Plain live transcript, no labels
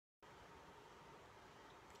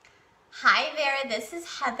Hi there, this is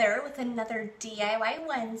Heather with another DIY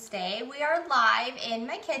Wednesday. We are live in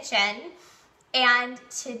my kitchen and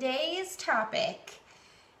today's topic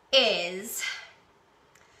is,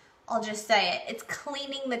 I'll just say it, it's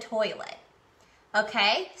cleaning the toilet.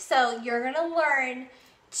 Okay, so you're gonna learn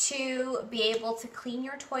to be able to clean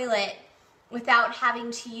your toilet without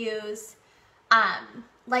having to use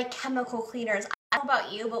like chemical cleaners. I don't know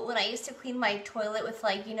about you, but when I used to clean my toilet with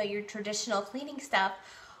your traditional cleaning stuff,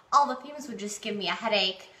 all the fumes would just give me a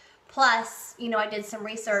headache. Plus, I did some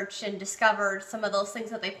research and discovered some of those things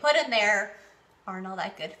that they put in there aren't all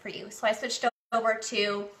that good for you. So I switched over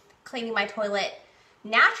to cleaning my toilet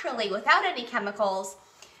naturally without any chemicals,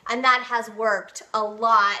 and that has worked a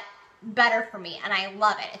lot better for me, and I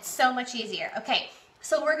love it. It's so much easier. Okay,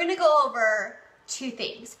 so we're gonna go over two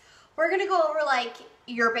things. We're gonna go over like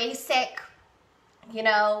your basic,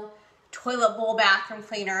 toilet bowl bathroom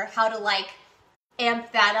cleaner, how to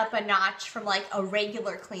amp that up a notch from like a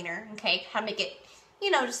regular cleaner, okay? How to make it,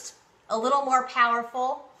 just a little more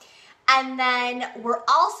powerful. And then we're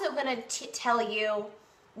also gonna tell you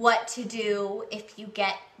what to do if you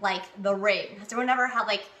get like the ring. Has everyone ever had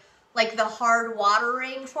like the hard water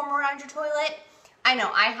ring form around your toilet? I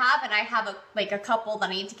know I have, and I have a couple that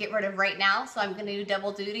I need to get rid of right now, so I'm gonna do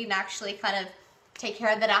double duty and actually kind of take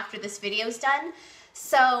care of that after this video's done.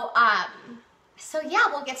 So yeah,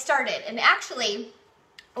 we'll get started. And actually,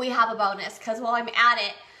 we have a bonus, because while I'm at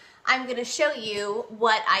it, I'm going to show you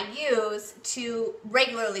what I use to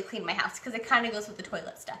regularly clean my house, because it kind of goes with the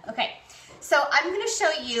toilet stuff. Okay, so I'm going to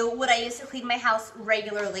show you what I use to clean my house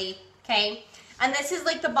regularly, okay? And this is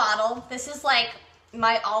like the bottle. This is like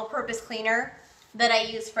my all-purpose cleaner that I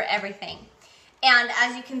use for everything. And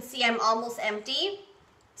as you can see, I'm almost empty.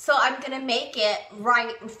 So I'm going to make it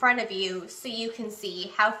right in front of you so you can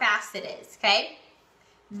see how fast it is, okay?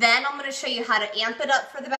 Then I'm going to show you how to amp it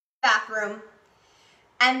up for the bathroom.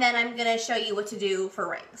 And then I'm going to show you what to do for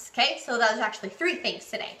rings, okay? So that was actually 3 things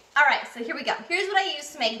today. All right, so here we go. Here's what I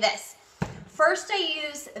use to make this. First, I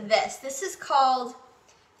use this. This is called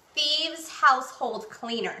Thieves Household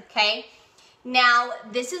Cleaner, okay? Now,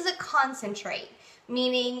 this is a concentrate,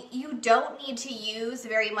 meaning you don't need to use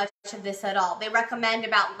very much of this at all. They recommend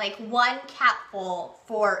about like 1 capful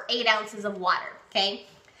for 8 ounces of water, okay?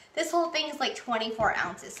 This whole thing is like 24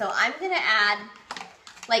 ounces. So I'm gonna add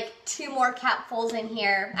like 2 more capfuls in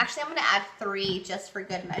here. Actually, I'm gonna add 3 just for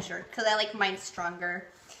good measure, because I like mine stronger.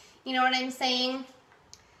 You know what I'm saying?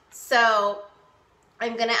 So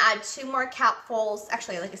I'm gonna add 2 more capfuls.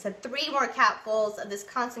 Actually, like I said, 3 more capfuls of this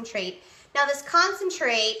concentrate. Now this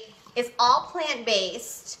concentrate is all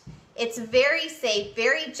plant-based. It's very safe,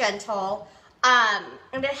 very gentle, and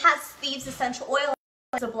it has Thieves essential oil.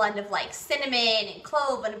 It's a blend of like cinnamon and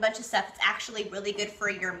clove and a bunch of stuff. It's actually really good for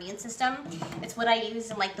your immune system. It's what I use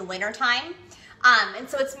in like the winter time. And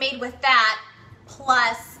so it's made with that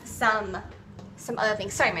plus some other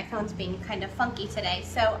things. Sorry, my phone's being kind of funky today.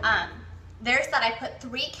 So there's that. I put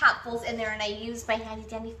 3 capfuls in there and I used my handy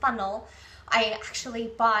dandy funnel. I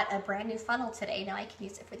actually bought a brand new funnel today. Now I can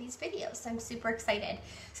use it for these videos. So I'm super excited.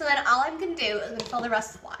 So then all I'm gonna do is I'm gonna fill the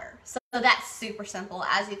rest with water. So that's super simple,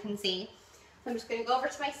 as you can see. So I'm just going to go over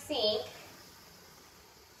to my sink,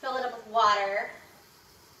 fill it up with water,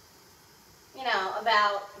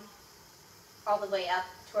 about all the way up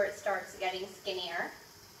to where it starts getting skinnier.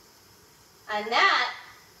 And that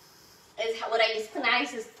is what I use. I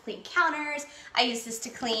use this to clean counters. I use this to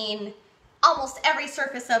clean almost every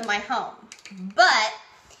surface of my home. But,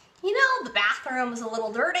 the bathroom is a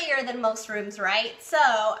little dirtier than most rooms, right? So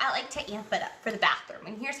I like to amp it up for the bathroom.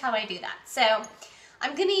 And here's how I do that. So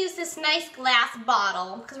I'm going to use this nice glass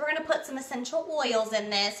bottle because we're going to put some essential oils in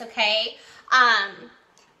this, okay?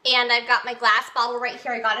 And I've got my glass bottle right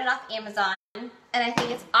here. I got it off Amazon. And I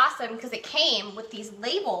think it's awesome because it came with these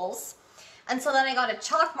labels. And so then I got a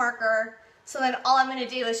chalk marker. So then all I'm going to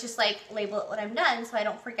do is just label it when I'm done so I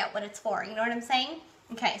don't forget what it's for. You know what I'm saying?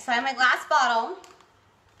 Okay, so I have my glass bottle.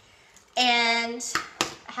 And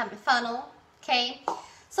I have my funnel, okay?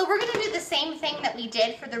 So we're going to do the same thing that we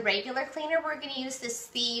did for the regular cleaner. We're going to use this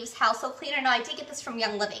Thieves Household Cleaner. Now, I did get this from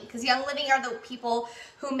Young Living, because Young Living are the people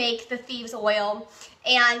who make the Thieves oil,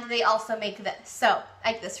 and they also make this. So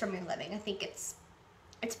I get this from Young Living. I think it's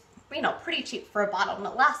pretty cheap for a bottle, and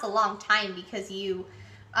it lasts a long time because you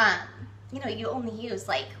only use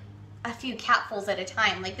like a few capfuls at a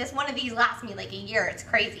time. Like one of these lasts me like a year. It's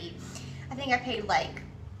crazy. I think I paid like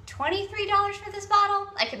 $23 for this bottle.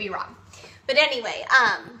 I could be wrong. But anyway,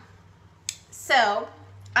 so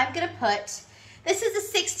I'm going to put, this is a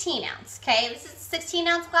 16 ounce, okay? This is a 16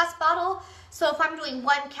 ounce glass bottle. So if I'm doing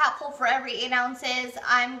 1 capful for every 8 ounces,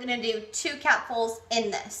 I'm gonna do 2 capfuls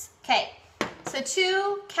in this. Okay, so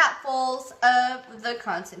 2 capfuls of the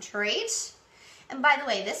concentrate. And by the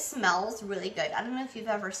way, this smells really good. I don't know if you've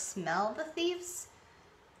ever smelled the Thieves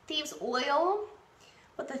oil,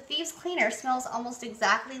 but the Thieves cleaner smells almost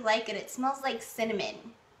exactly like it. It smells like cinnamon.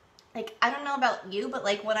 Like, I don't know about you, but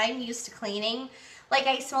like when I'm used to cleaning, like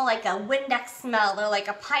I smell like a Windex smell or like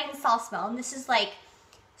a Pine Sol smell. And this is like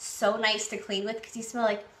so nice to clean with because you smell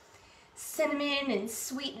like cinnamon and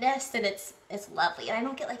sweetness, and it's lovely. And I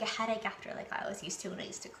don't get like a headache after like I was used to when I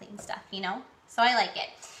used to clean stuff, you know? So I like it.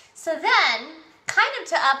 So then, kind of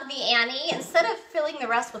to up the ante, instead of filling the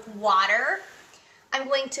rest with water, I'm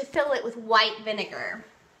going to fill it with white vinegar.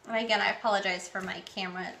 And again, I apologize for my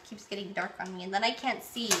camera. It keeps getting dark on me, and then I can't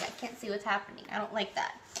see what's happening. I don't like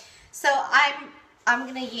that. So I'm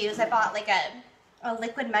gonna use, I bought like a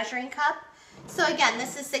liquid measuring cup. So again,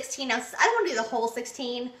 this is 16 ounces. I don't want to do the whole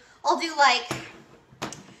 16. I'll do like,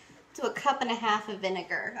 a cup and a half of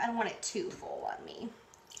vinegar. I don't want it too full on me.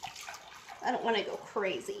 I don't want to go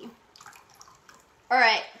crazy. All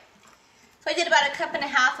right. So I did about a cup and a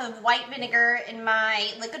half of white vinegar in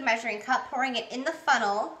my liquid measuring cup, pouring it in the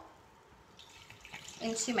funnel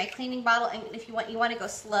into my cleaning bottle. And if you want to go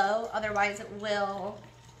slow, otherwise it will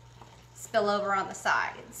spill over on the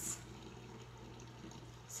sides.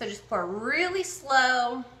 So just pour really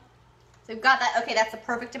slow. So we've got that. Okay, that's the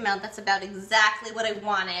perfect amount. That's about exactly what I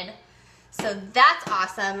wanted. So that's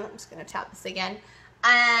awesome. I'm just going to tap this again.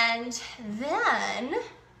 And then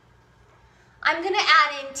I'm going to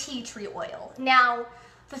add in tea tree oil. Now,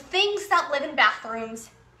 the things that live in bathrooms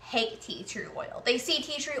hate tea tree oil. They see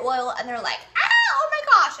tea tree oil and they're like, ah, oh my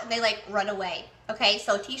gosh, and they like run away. Okay,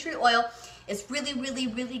 so tea tree oil is really, really,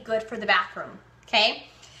 really good for the bathroom. Okay,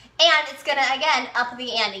 and it's going to, again, up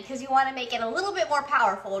the ante because you want to make it a little bit more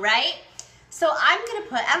powerful, right? So I'm going to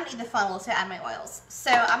put, I don't need the funnel to add my oils.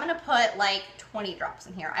 So I'm going to put like 20 drops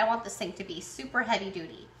in here. I want this thing to be super heavy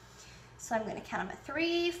duty. So I'm going to count them at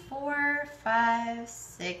 3, 4, 5,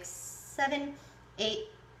 6, 7, 8,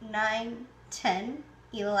 9, 10,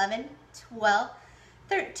 11, 12,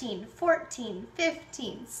 13, 14,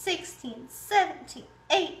 15, 16, 17,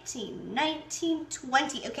 18, 19,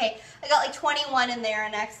 20. Okay, I got like 21 in there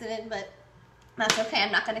on accident, but that's okay.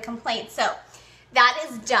 I'm not going to complain. So that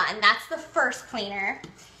is done. That's the first cleaner.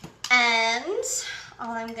 And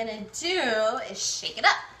all I'm going to do is shake it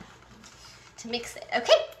up to mix it.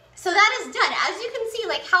 Okay, so that is done. As you can see,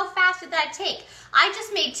 like, how fast did that take? I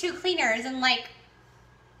just made 2 cleaners in like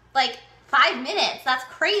 5 minutes. That's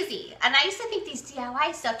crazy. And I used to think these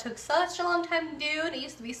DIY stuff took such a long time to do, and it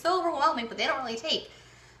used to be so overwhelming, but they don't really take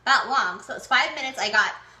that long. So it's 5 minutes. I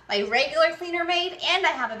got my regular cleaner made, and I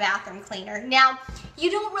have a bathroom cleaner. Now,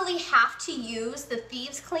 you don't really have to use the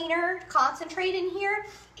Thieves cleaner concentrate in here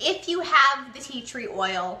if you have the tea tree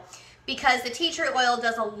oil, because the tea tree oil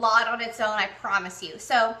does a lot on its own, I promise you.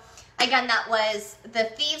 So again, that was the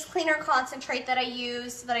Thieves cleaner concentrate that I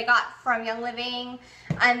used, that I got from Young Living,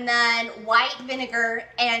 and then white vinegar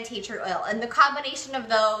and tea tree oil. And the combination of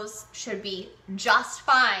those should be just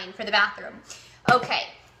fine for the bathroom. Okay,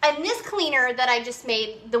 and this cleaner that I just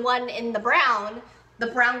made, the one in the brown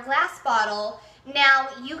glass bottle, now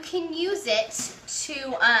you can use it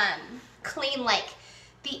to clean like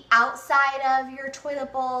the outside of your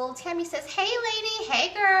toilet bowl. Tammy says, hey lady,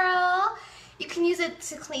 hey girl. You can use it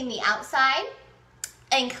to clean the outside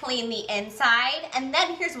and clean the inside. And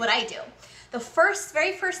then here's what I do. The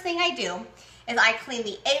very first thing I do is I clean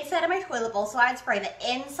the inside of my toilet bowl. So I'd spray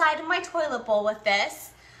the inside of my toilet bowl with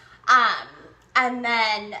this. And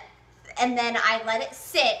then I let it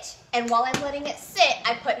sit. And while I'm letting it sit,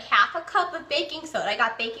 I put half a cup of baking soda. I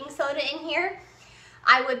got baking soda in here.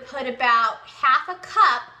 I would put about half a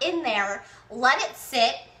cup in there, let it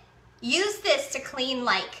sit, use this to clean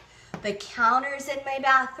like the counters in my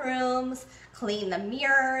bathrooms, clean the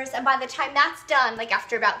mirrors, and by the time that's done, like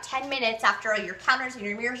after about 10 minutes, after your counters and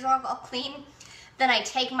your mirrors are all clean, then I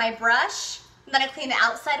take my brush, and then I clean the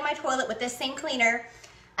outside of my toilet with this same cleaner,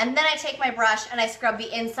 and then I take my brush and I scrub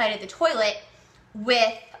the inside of the toilet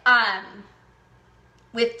with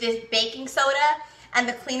this baking soda and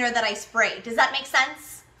the cleaner that I sprayed. Does that make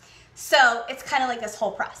sense? So it's kind of like this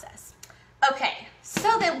whole process. Okay,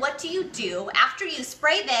 so then what do you do after you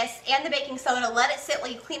spray this and the baking soda, let it sit while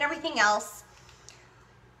you clean everything else?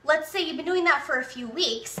 Let's say you've been doing that for a few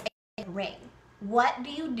weeks and ring. What do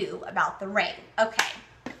you do about the ring? Okay,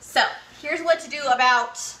 so here's what to do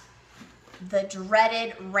about the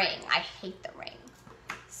dreaded ring. I hate the ring.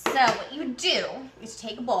 So what you do is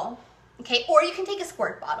take a bowl, okay, or you can take a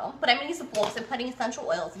squirt bottle, but I'm gonna use a bowl because I'm putting essential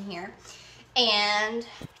oils in here. And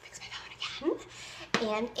fix my phone again.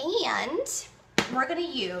 And we're gonna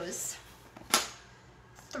use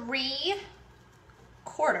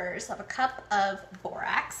 3/4 of a cup of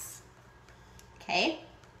borax. Okay,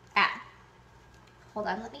 hold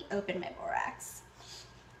on, let me open my borax.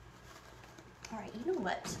 All right, you know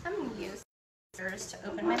what? I'm gonna use scissors to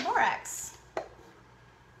open my borax,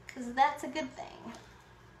 because that's a good thing.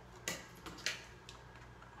 Oh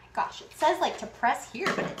my gosh, it says like to press here,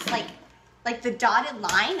 but it's like the dotted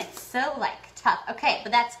line, it's so like tough. Okay,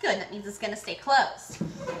 but that's good, that means it's gonna stay closed.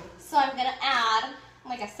 So I'm gonna add,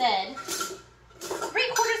 like I said, 3/4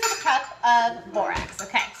 of a cup of borax.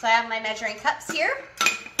 Okay, so I have my measuring cups here,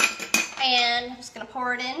 and I'm just gonna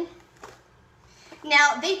pour it in.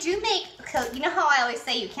 Now, they do make, you know how I always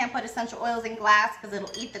say you can't put essential oils in glass because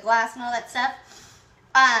it'll eat the glass and all that stuff?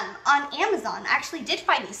 On Amazon, I actually did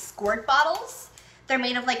find these squirt bottles. They're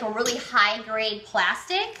made of like a really high grade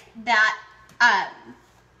plastic that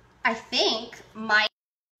I think might...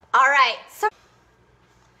 All right, so...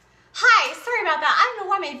 Hi, sorry about that. I don't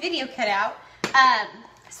know why my video cut out.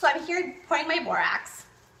 So I'm here pouring my borax.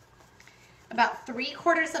 About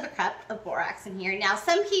 3/4 of a cup of borax in here. Now,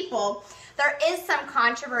 some people, there is some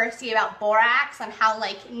controversy about borax on how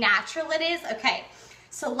like natural it is. Okay,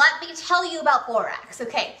 so let me tell you about borax.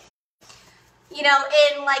 Okay, you know,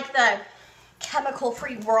 in like the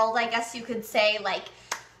chemical-free world, I guess you could say, like,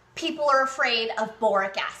 people are afraid of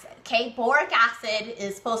boric acid. Okay, boric acid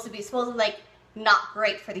is supposed to be like not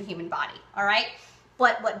great for the human body. All right,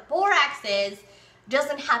 but what borax is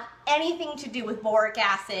doesn't have anything to do with boric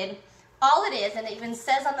acid. All it is, and it even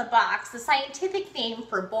says on the box, the scientific name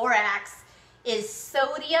for borax is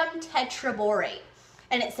sodium tetraborate.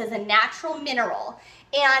 And it says a natural mineral.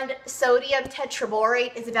 And sodium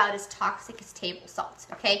tetraborate is about as toxic as table salt,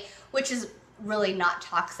 okay? Which is really not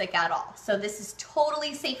toxic at all. So this is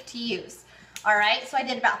totally safe to use. All right, so I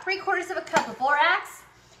did about 3/4 of a cup of borax.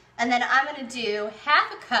 And then I'm gonna do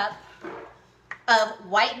 1/2 cup of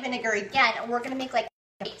white vinegar again. And we're gonna make like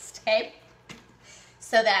a paste, okay?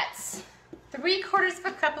 So that's 3/4 of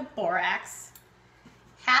a cup of borax,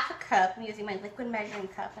 1/2 cup, I'm using my liquid measuring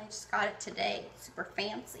cup, I just got it today, it's super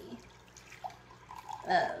fancy,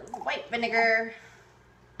 white vinegar.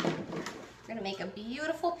 We're gonna make a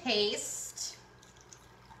beautiful paste,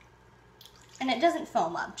 and it doesn't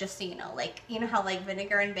foam up, just so you know, like, you know how like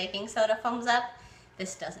vinegar and baking soda foams up?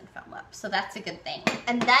 This doesn't foam up, so that's a good thing.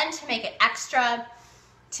 And then to make it extra,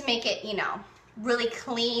 to make it, you know, really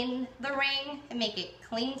clean the ring and make it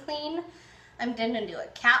clean, I'm gonna do a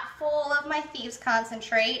cap full of my thieves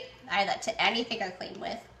concentrate. I add that to anything I clean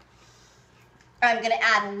with. I'm gonna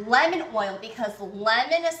add lemon oil, because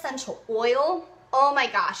lemon essential oil, oh my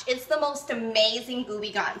gosh, it's the most amazing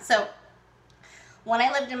booby gone. So when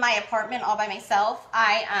I lived in my apartment all by myself,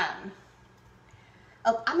 I'm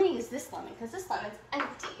gonna use this lemon because this lemon's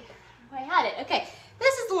empty. I had it. Okay,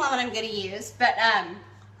 this is the lemon I'm gonna use, but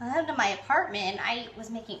when I lived in my apartment, I was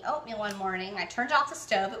making oatmeal one morning. I turned off the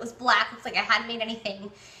stove. It was black. Looks like I hadn't made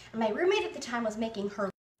anything. And my roommate at the time was making her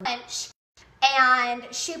lunch.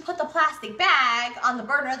 And she put the plastic bag on the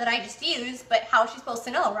burner that I just used. But how is she supposed to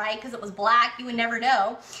know, right? Because it was black. You would never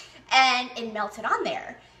know. And it melted on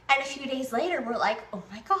there. And a few days later, we're like, oh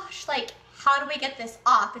my gosh, like, how do we get this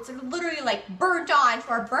off? It's literally like burnt on to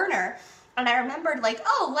our burner. And I remembered like,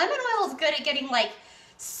 oh, lemon oil is good at getting like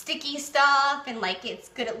sticky stuff, and like it's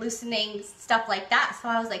good at loosening stuff like that. So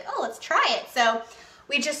I was like, oh, let's try it. So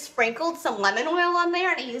we just sprinkled some lemon oil on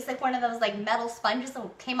there, and I used like one of those like metal sponges, and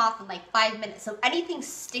it came off in like 5 minutes. So anything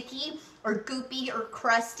sticky or goopy or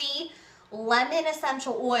crusty, lemon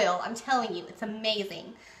essential oil, I'm telling you, it's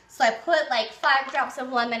amazing. So I put like 5 drops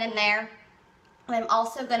of lemon in there, and I'm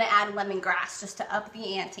also gonna add lemongrass just to up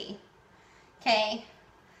the ante. Okay,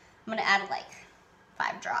 I'm gonna add like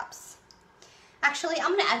 5 drops. Actually,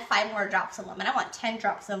 I'm gonna add 5 more drops of lemon. I want 10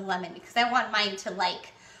 drops of lemon because I want mine to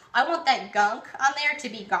like, I want that gunk on there to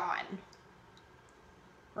be gone.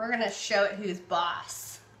 We're gonna show it who's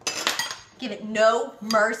boss. Give it no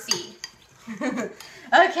mercy.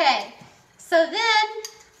 Okay, so then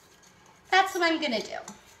that's what I'm gonna do.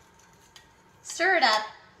 Stir it up,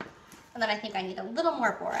 and then I think I need a little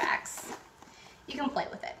more borax. You can play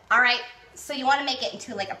with it. All right, so you wanna make it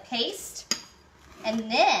into like a paste,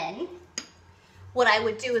 and then what I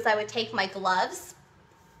would do is I would take my gloves,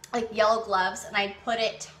 like yellow gloves, and I'd put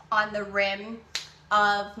it on the rim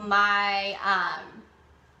of my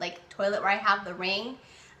like toilet where I have the ring,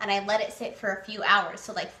 and I let it sit for a few hours.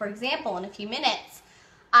 So like, for example, in a few minutes,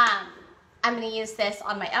 I'm gonna use this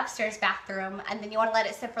on my upstairs bathroom, and then you wanna let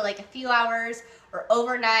it sit for like a few hours or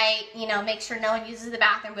overnight, you know, make sure no one uses the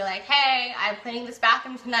bathroom. Be like, hey, I'm cleaning this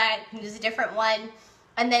bathroom tonight, I can use a different one.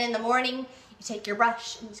 And then in the morning, you take your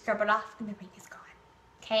brush and you scrub it off and the ring is gone,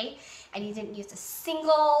 okay? And you didn't use a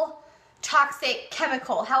single toxic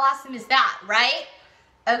chemical. How awesome is that, right?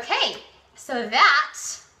 Okay, so that,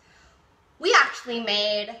 we actually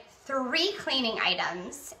made 3 cleaning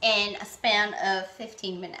items in a span of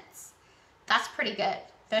 15 minutes. That's pretty good,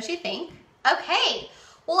 don't you think? Okay,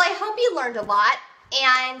 well, I hope you learned a lot,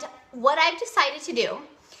 and what I've decided to do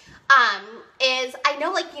is, I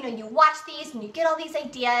know, like, you know, you watch these and you get all these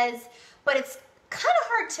ideas, but it's kind of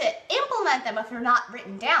hard to implement them if they're not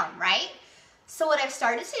written down, right? So what I've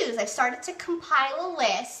started to do is I've started to compile a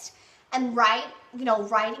list and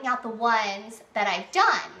writing out the ones that I've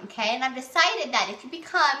done, okay? And I've decided that if you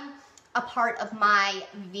become a part of my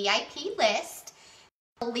VIP list,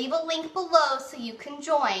 I'll leave a link below so you can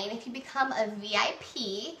join. If you become a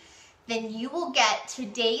VIP, then you will get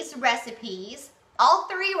today's recipes, all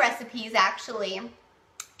 3 recipes actually,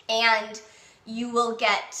 and you will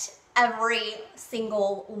get every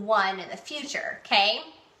single one in the future, okay?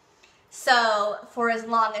 So for as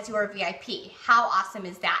long as you're a VIP. How awesome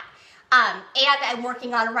is that? And I'm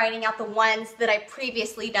working on writing out the ones that I've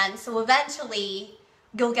previously done, so eventually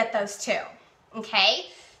you'll get those too, okay?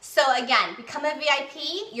 So again, become a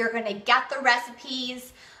VIP, you're gonna get the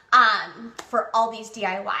recipes for all these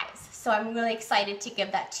DIYs. So I'm really excited to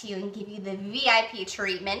give that to you and give you the VIP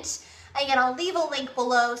treatment. Again, I'll leave a link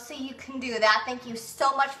below so you can do that. Thank you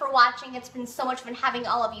so much for watching. It's been so much fun having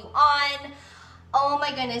all of you on. Oh my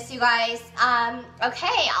goodness, you guys.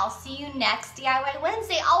 Okay, I'll see you next DIY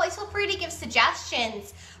Wednesday. Always feel free to give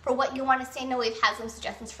suggestions for what you want to see. I know we've had some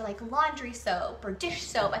suggestions for like laundry soap or dish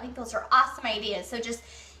soap. I think those are awesome ideas. So just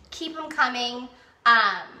keep them coming.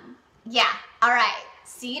 Yeah, all right.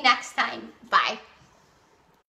 See you next time. Bye.